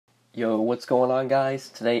Yo, what's going on, guys?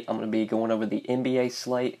 Today I'm going to be going over the NBA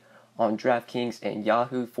slate on DraftKings and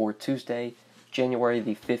Yahoo for Tuesday, January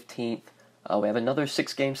the 15th. We have another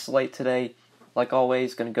 6-game slate today. Like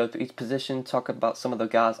always, going to go through each position, talk about some of the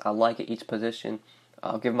guys I like at each position.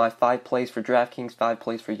 I'll give my 5 plays for DraftKings, 5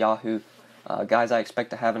 plays for Yahoo. Guys I expect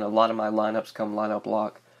to have in a lot of my lineups come lineup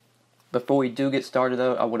lock. Before we do get started,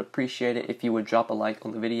 though, I would appreciate it if you would drop a like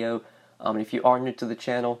on the video. And if you are new to the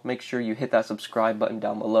channel, make sure you hit that subscribe button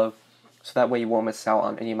down below, so that way you won't miss out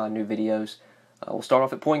on any of my new videos. We'll start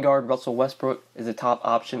off at point guard. Russell Westbrook is a top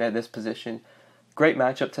option at this position. Great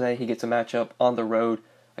matchup today. He gets a matchup on the road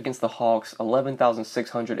against the Hawks.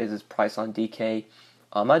 11,600 is his price on DK.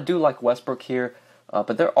 I do like Westbrook here,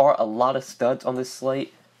 but there are a lot of studs on this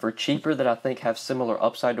slate for cheaper that I think have similar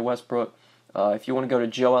upside to Westbrook. If you want to go to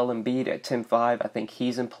Joel Embiid at 10.5, I think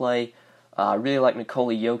he's in play. I really like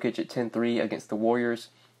Nikola Jokic at 10.3 against the Warriors.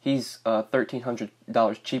 He's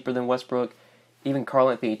 $1,300 cheaper than Westbrook. Even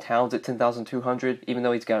Karl-Anthony Towns at 10,200, even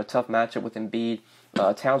though he's got a tough matchup with Embiid.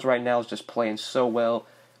 Towns right now is just playing so well.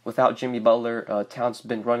 Without Jimmy Butler, Towns has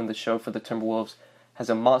been running the show for the Timberwolves. Has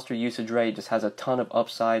a monster usage rate, just has a ton of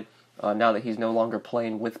upside now that he's no longer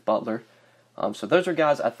playing with Butler. So those are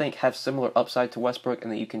guys I think have similar upside to Westbrook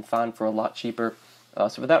and that you can find for a lot cheaper.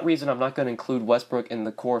 So for that reason, I'm not going to include Westbrook in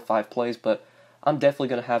the core 5 plays, but I'm definitely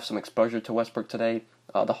going to have some exposure to Westbrook today.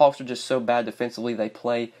 The Hawks are just so bad defensively. They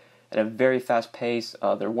play at a very fast pace.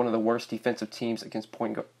 They're one of the worst defensive teams against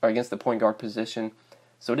the point guard position.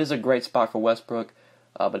 So it is a great spot for Westbrook.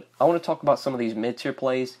 But I want to talk about some of these mid-tier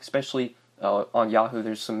plays, especially on Yahoo.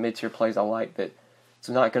 There's some mid-tier plays I like that it's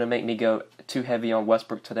not going to make me go too heavy on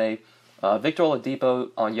Westbrook today. Victor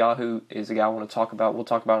Oladipo on Yahoo is a guy I want to talk about. We'll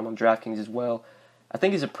talk about him on DraftKings as well. I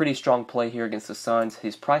think he's a pretty strong play here against the Suns.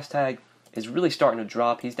 His price tag is really starting to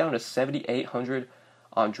drop. He's down to $7,800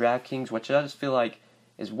 on DraftKings, which I just feel like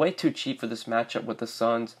is way too cheap for this matchup with the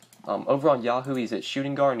Suns. Over on Yahoo, he's at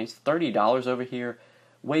shooting guard, and he's $30 over here.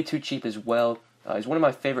 Way too cheap as well. He's one of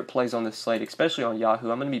my favorite plays on this slate, especially on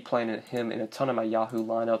Yahoo. I'm going to be playing him in a ton of my Yahoo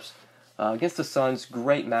lineups. Against the Suns,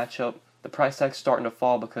 great matchup. The price tag's starting to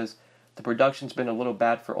fall because the production's been a little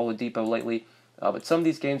bad for Oladipo lately. But some of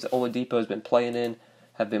these games that Oladipo has been playing in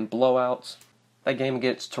have been blowouts. That game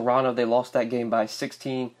against Toronto, they lost that game by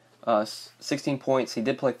 16 points. He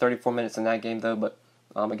did play 34 minutes in that game, though. But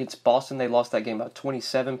against Boston, they lost that game by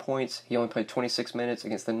 27 points. He only played 26 minutes.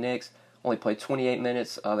 Against the Knicks, only played 28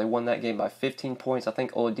 minutes. They won that game by 15 points. I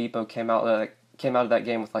think Oladipo came out of that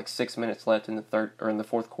game with like 6 minutes left in the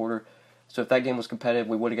fourth quarter. So if that game was competitive,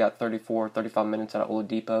 we would have got 34, 35 minutes out of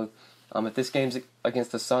Oladipo. If this game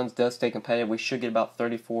against the Suns does stay competitive, we should get about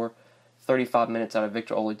 34, 35 minutes out of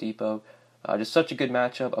Victor Oladipo. Just such a good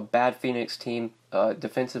matchup. A bad Phoenix team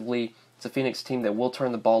defensively. It's a Phoenix team that will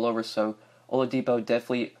turn the ball over. So Oladipo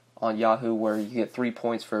definitely on Yahoo, where you get 3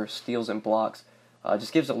 points for steals and blocks.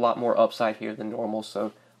 Just gives a lot more upside here than normal.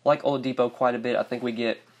 So like Oladipo quite a bit. I think we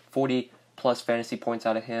get 40 plus fantasy points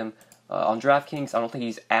out of him. On DraftKings, I don't think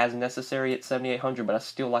he's as necessary at $7,800, but I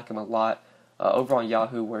still like him a lot. Over on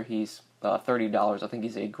Yahoo, where he's $30, I think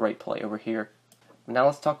he's a great play over here. Now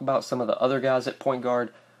let's talk about some of the other guys at point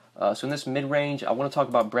guard. So in this mid-range, I want to talk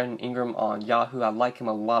about Brandon Ingram on Yahoo. I like him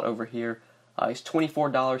a lot over here. He's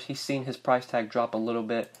 $24. He's seen his price tag drop a little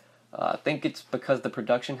bit. I think it's because the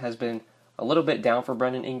production has been a little bit down for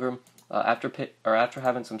Brandon Ingram after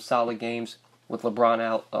having some solid games with LeBron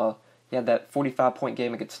out. He had that 45-point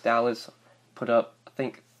game against Dallas. Put up, I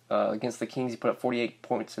think, against the Kings, he put up 48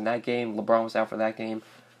 points in that game. LeBron was out for that game.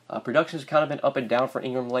 Production's kind of been up and down for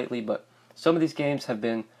Ingram lately, but some of these games have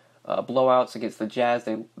been blowouts. Against the Jazz,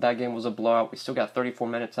 that game was a blowout. We still got 34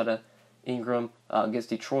 minutes out of Ingram. Against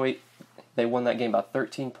Detroit, they won that game by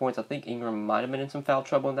 13 points. I think Ingram might have been in some foul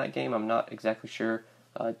trouble in that game. I'm not exactly sure.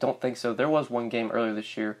 Don't think so. There was one game earlier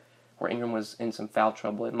this year where Ingram was in some foul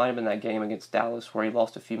trouble. It might have been that game against Dallas where he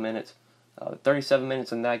lost a few minutes. 37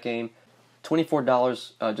 minutes in that game.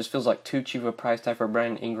 $24 just feels like too cheap of a price tag for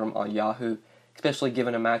Brandon Ingram on Yahoo, especially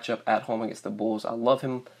given a matchup at home against the Bulls. I love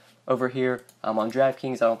him over here. On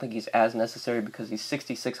DraftKings, I don't think he's as necessary because he's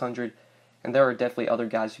 $6,600, and there are definitely other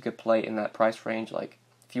guys you could play in that price range. Like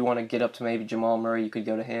if you want to get up to maybe Jamal Murray, you could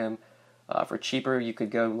go to him. For cheaper, you could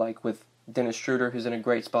go like with Dennis Schroeder, who's in a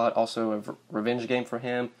great spot. Also a revenge game for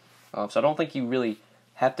him. So I don't think you really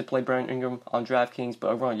have to play Brandon Ingram on DraftKings, but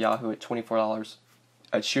over on Yahoo at $24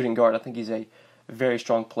 at shooting guard, I think he's a very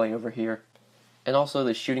strong play over here. And also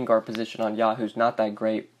the shooting guard position on Yahoo is not that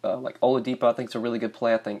great. Like Oladipo, I think is a really good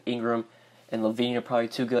play. I think Ingram and Levine are probably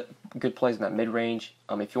two good plays in that mid-range.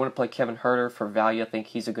 If you want to play Kevin Huerter for value, I think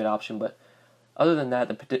he's a good option. But other than that,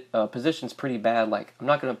 the position's pretty bad. Like I'm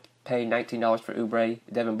not going to pay $19 for Oubre.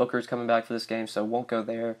 Devin Booker's coming back for this game, so won't go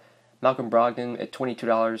there. Malcolm Brogdon at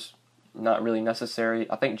 $22, not really necessary.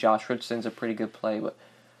 I think Josh Richardson's a pretty good play, but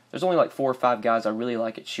there's only like 4 or 5 guys I really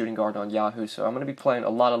like at shooting guard on Yahoo, so I'm going to be playing a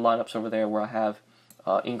lot of lineups over there where I have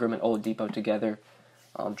Ingram and Oladipo together.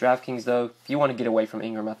 DraftKings, though, if you want to get away from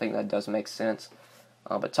Ingram, I think that does make sense.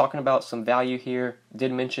 But talking about some value here,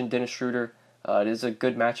 did mention Dennis Schroeder. It is a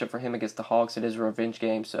good matchup for him against the Hawks. It is a revenge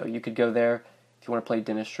game, so you could go there if you want to play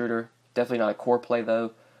Dennis Schroeder. Definitely not a core play,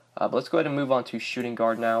 though. But let's go ahead and move on to shooting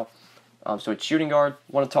guard now. So at shooting guard,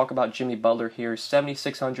 I want to talk about Jimmy Butler here.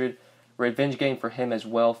 7,600, revenge game for him as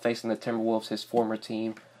well, facing the Timberwolves, his former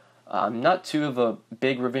team. I'm not too of a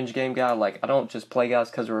big revenge game guy. Like, I don't just play guys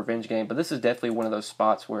because of revenge game, but this is definitely one of those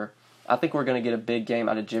spots where I think we're going to get a big game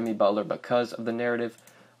out of Jimmy Butler because of the narrative.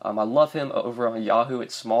 I love him over on Yahoo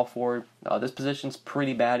at small forward. This position's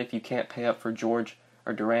pretty bad if you can't pay up for George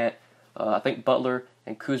or Durant. I think Butler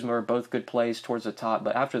and Kuzma are both good plays towards the top,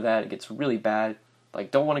 but after that it gets really bad.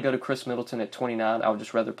 Like, don't want to go to Chris Middleton at 29. I would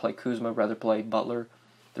just rather play Kuzma, rather play Butler.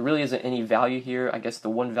 There really isn't any value here. I guess the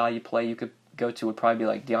one value play you could go to would probably be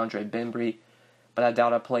like DeAndre Bembry, but I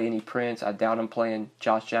doubt I play any Prince. I doubt I'm playing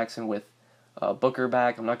Josh Jackson with Booker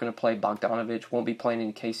back. I'm not going to play Bogdanovich. Won't be playing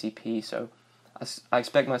any KCP, so I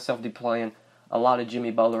expect myself to be playing a lot of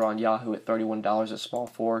Jimmy Butler on Yahoo at $31 at small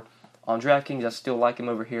forward. On DraftKings, I still like him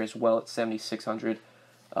over here as well at 7,600.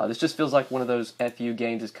 This just feels like one of those FU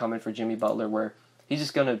games is coming for Jimmy Butler where he's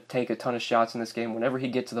just going to take a ton of shots in this game. Whenever he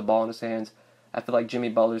gets to the ball in his hands, I feel like Jimmy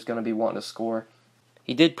Butler's going to be wanting to score.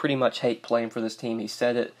 He did pretty much hate playing for this team. He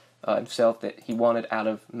said it himself that he wanted out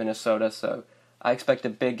of Minnesota, so I expect a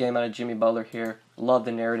big game out of Jimmy Butler here. Love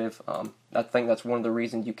the narrative. I think that's one of the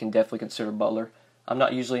reasons you can definitely consider Butler. I'm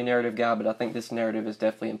not usually a narrative guy, but I think this narrative is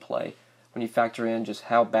definitely in play when you factor in just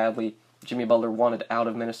how badly Jimmy Butler wanted out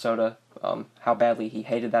of Minnesota, how badly he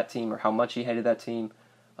hated that team or how much he hated that team.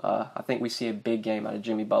 I think we see a big game out of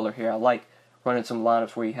Jimmy Butler here. I like running some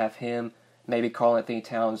lineups where you have him, maybe Karl-Anthony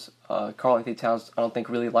Towns. Karl-Anthony Towns, I don't think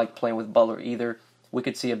really liked playing with Butler either. We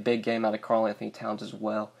could see a big game out of Karl-Anthony Towns as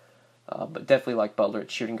well. But definitely like Butler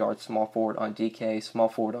at shooting guard, small forward on DK, small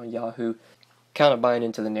forward on Yahoo. Kind of buying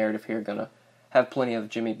into the narrative here. Going to have plenty of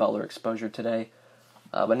Jimmy Butler exposure today.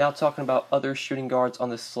 But now talking about other shooting guards on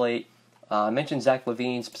the slate. I mentioned Zach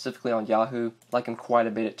LaVine specifically on Yahoo. Like him quite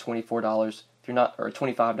a bit at $24 if you're not, or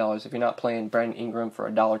 $25 if you're not playing Brandon Ingram for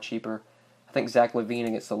 $1 cheaper. I think Zach LaVine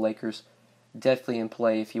against the Lakers definitely in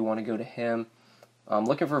play if you want to go to him.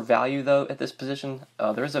 Looking for value though at this position.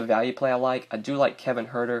 There is a value play I like. I do like Kevin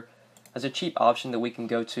Huerter as a cheap option that we can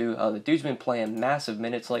go to. The dude's been playing massive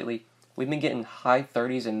minutes lately. We've been getting high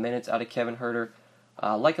 30s in minutes out of Kevin Huerter.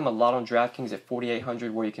 I like him a lot on DraftKings at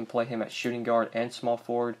 $4,800 where you can play him at shooting guard and small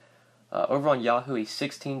forward. Over on Yahoo, he's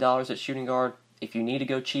 $16 at shooting guard. If you need to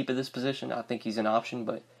go cheap at this position, I think he's an option,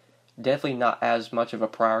 but definitely not as much of a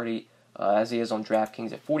priority as he is on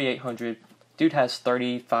DraftKings at $4,800. Dude has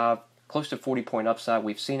 35, close to 40-point upside.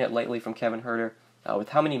 We've seen it lately from Kevin Huerter. With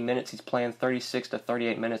how many minutes he's playing, 36 to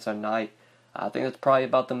 38 minutes a night. I think that's probably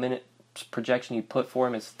about the minute projection you put for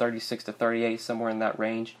him is 36 to 38, somewhere in that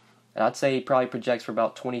range. And I'd say he probably projects for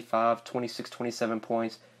about 25, 26, 27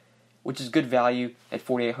 points, which is good value at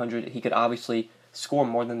 $4,800. He could obviously score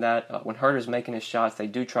more than that. When Huerter's making his shots, they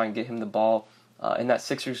do try and get him the ball. In that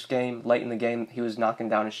Sixers game, late in the game, he was knocking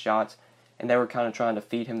down his shots, and they were kind of trying to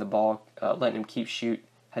feed him the ball, letting him keep shoot.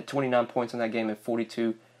 Had 29 points in that game and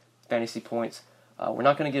 42 fantasy points. We're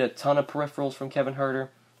not going to get a ton of peripherals from Kevin Huerter.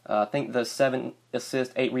 I think the 7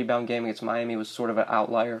 assist, 8 rebound game against Miami was sort of an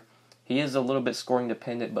outlier. He is a little bit scoring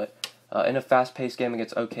dependent, but in a fast-paced game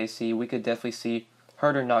against OKC, we could definitely see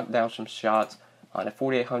Huerter knock down some shots. At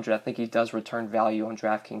 $4,800, I think he does return value on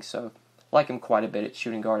DraftKings, so like him quite a bit at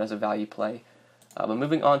shooting guard as a value play. But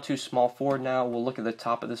moving on to small forward now, we'll look at the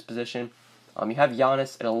top of this position. You have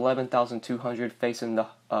Giannis at $11,200 facing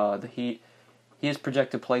the Heat. He is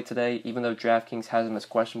projected to play today, even though DraftKings has him as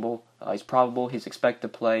questionable. He's probable. He's expected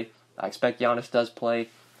to play. I expect Giannis does play.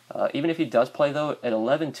 Even if he does play, though, at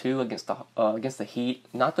 11-2 against the Heat,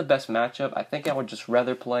 not the best matchup. I think I would just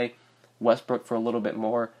rather play Westbrook for a little bit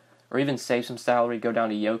more, or even save some salary, go down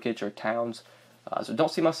to Jokic or Towns. So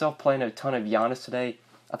don't see myself playing a ton of Giannis today.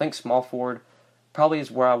 I think small forward probably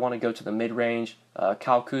is where I want to go to the mid-range.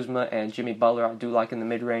 Kyle Kuzma and Jimmy Butler I do like in the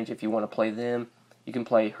mid-range if you want to play them. You can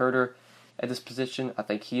play Huerter at this position. I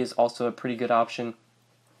think he is also a pretty good option.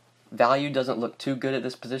 Value doesn't look too good at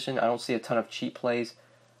this position. I don't see a ton of cheap plays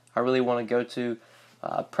I really want to go to.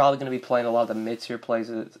 Probably going to be playing a lot of the mid-tier plays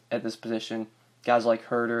at this position. Guys like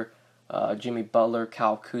Huerter, Jimmy Butler,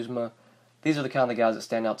 Kyle Kuzma. These are the kind of guys that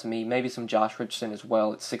stand out to me. Maybe some Josh Richardson as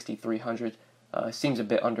well at $6,300. Seems a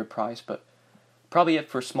bit underpriced, but probably it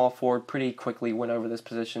for small forward. Pretty quickly went over this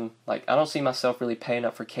position. Like, I don't see myself really paying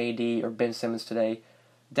up for KD or Ben Simmons today.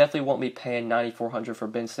 Definitely won't be paying $9,400 for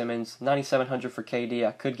Ben Simmons. $9,700 for KD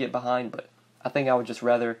I could get behind, but I think I would just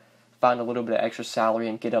rather find a little bit of extra salary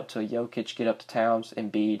and get up to Jokic, get up to Towns,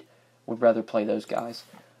 and Embiid. Would rather play those guys.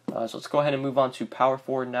 So let's go ahead and move on to power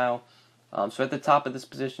forward now. So at the top of this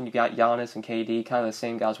position, you got Giannis and KD, kind of the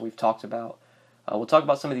same guys we've talked about. We'll talk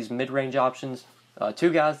about some of these mid-range options. Two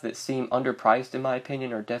guys that seem underpriced, in my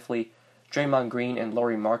opinion, are definitely Draymond Green and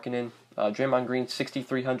Lauri Markkanen. Draymond Green,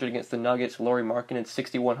 $6,300 against the Nuggets. Lauri Markkanen,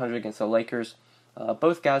 $6,100 against the Lakers.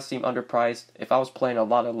 Both guys seem underpriced. If I was playing a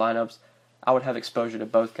lot of lineups, I would have exposure to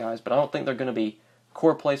both guys, but I don't think they're going to be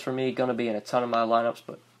core plays for me, going to be in a ton of my lineups,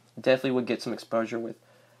 but definitely would get some exposure with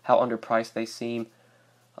how underpriced they seem.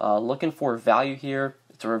 Looking for value here.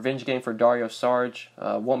 It's a revenge game for Dario Saric.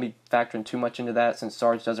 Won't be factoring too much into that since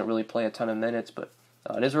Saric doesn't really play a ton of minutes, but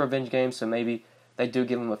it is a revenge game, so maybe they do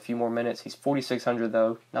give him a few more minutes. He's $4,600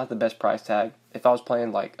 though, not the best price tag. If I was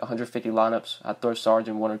playing like 150 lineups, I'd throw Saric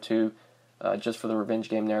in one or two just for the revenge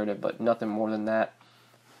game narrative, but nothing more than that.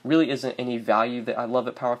 Really isn't any value that I love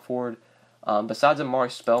at power forward. Besides Amari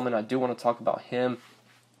Spellman, I do want to talk about him.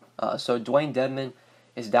 So Dwayne Dedmon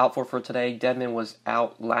is doubtful for today. Dedmon was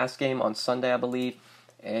out last game on Sunday, I believe,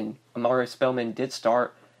 and Amari Spellman did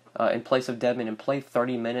start in place of Dedmon and played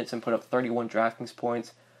 30 minutes and put up 31 DraftKings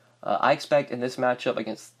points. I expect in this matchup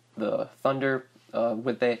against the Thunder,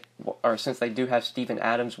 since they do have Steven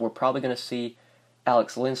Adams, we're probably going to see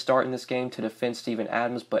Alex Len start in this game to defend Steven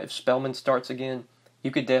Adams. But if Spellman starts again,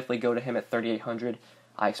 you could definitely go to him at $3,800.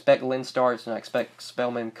 I expect Len starts and I expect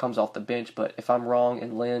Spellman comes off the bench. But if I'm wrong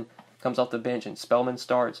and Len comes off the bench and Spellman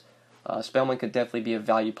starts, Spellman could definitely be a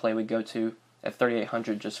value play we go to at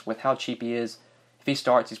 $3,800 just with how cheap he is. If he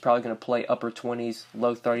starts, he's probably going to play upper 20s,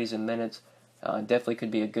 low 30s in minutes. Definitely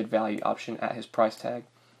could be a good value option at his price tag.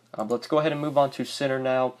 But let's go ahead and move on to center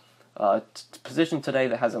now. Position today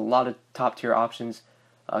that has a lot of top-tier options.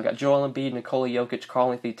 Got Joel Embiid, Nikola Jokic,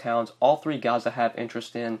 Karl-Anthony Towns, all three guys I have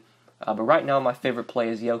interest in. But right now, my favorite play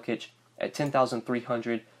is Jokic at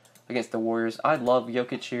 $10,300 against the Warriors. I love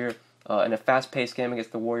Jokic here in a fast-paced game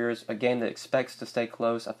against the Warriors, a game that expects to stay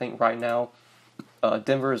close. I think right now,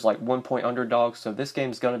 Denver is like 1-point underdogs, so this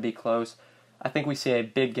game is going to be close. I think we see a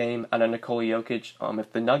big game out of Nikola Jokic.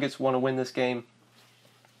 If the Nuggets want to win this game,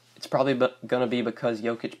 it's probably going to be because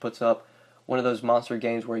Jokic puts up one of those monster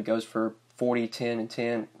games where he goes for 40, 10, and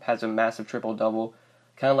 10, has a massive triple-double,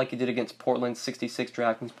 kind of like he did against Portland, 66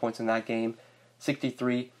 DraftKings points in that game,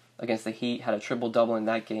 63 against the Heat, had a triple-double in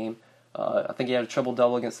that game. I think he had a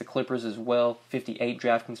triple-double against the Clippers as well, 58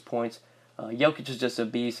 DraftKings points. Jokic is just a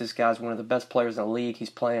beast. This guy's one of the best players in the league. He's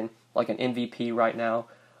playing like an MVP right now.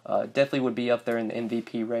 Definitely would be up there in the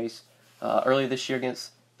MVP race. Earlier this year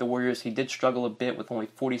against the Warriors, he did struggle a bit with only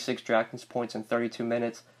 46 DraftKings points in 32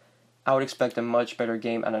 minutes. I would expect a much better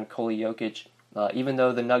game out of Nikola Jokic. Even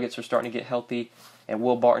though the Nuggets are starting to get healthy and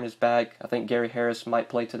Will Barton is back, I think Gary Harris might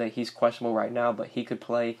play today. He's questionable right now, but he could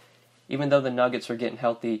play. Even though the Nuggets are getting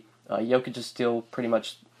healthy, Jokic is still pretty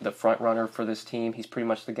much the front runner for this team. He's pretty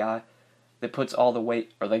much the guy that puts all the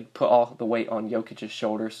weight, or they put all the weight on Jokic's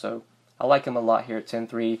shoulders. So I like him a lot here at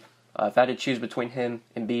 10-3. If I had to choose between him,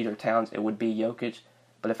 Embiid, or Towns, it would be Jokic.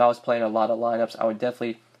 But if I was playing a lot of lineups, I would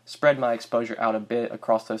definitely spread my exposure out a bit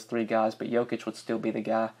across those three guys, but Jokic would still be the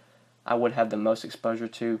guy I would have the most exposure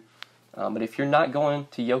to. But if you're not going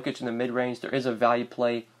to Jokic in the mid-range, there is a value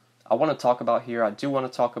play I want to talk about here. I do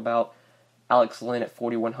want to talk about Alex Len at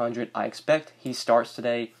 $4,100. I expect he starts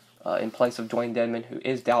today in place of Dwayne Dedmon, who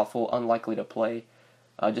is doubtful, unlikely to play.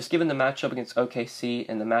 Just given the matchup against OKC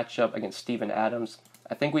and the matchup against Steven Adams,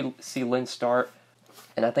 I think we see Len start,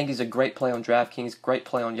 and I think he's a great play on DraftKings, great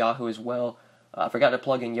play on Yahoo as well. I forgot to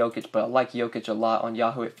plug in Jokic, but I like Jokic a lot on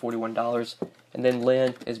Yahoo at $41. And then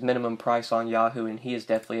Len is minimum price on Yahoo, and he is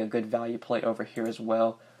definitely a good value play over here as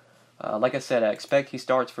well. Like I said, I expect he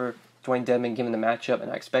starts for Dwayne Dedmon given the matchup,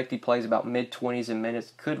 and I expect he plays about mid-20s in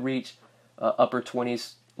minutes, could reach upper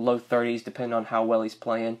 20s, low 30s, depending on how well he's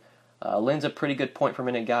playing. Len's a pretty good point per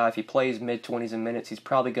minute guy. If he plays mid-20s in minutes, he's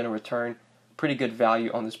probably going to return pretty good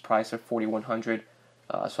value on this price of $4,100.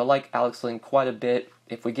 So I like Alex Len quite a bit.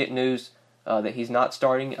 If we get news that he's not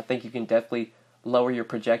starting, I think you can definitely lower your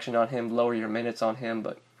projection on him, lower your minutes on him,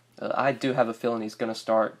 but I do have a feeling he's going to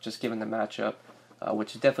start just given the matchup,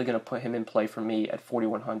 which is definitely going to put him in play for me at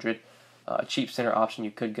 $4,100. A cheap center option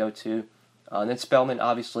you could go to. And then Spellman,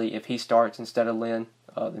 obviously, if he starts instead of Len,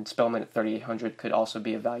 then Spellman at $3,800 could also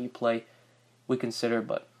be a value play we consider.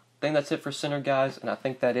 But I think that's it for center, guys, and I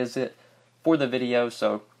think that is it for the video.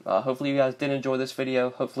 So hopefully you guys did enjoy this video.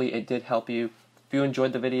 Hopefully it did help you If you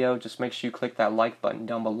enjoyed the video, just make sure you click that like button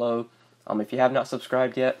down below. If you have not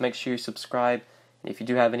subscribed yet, make sure you subscribe. And if you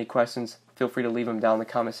do have any questions, feel free to leave them down in the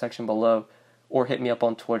comment section below, or hit me up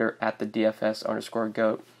on Twitter at the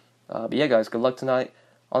DFS_GOAT. But yeah, guys, good luck tonight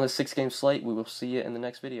on the 6-game slate. We will see you in the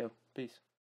next video. Peace.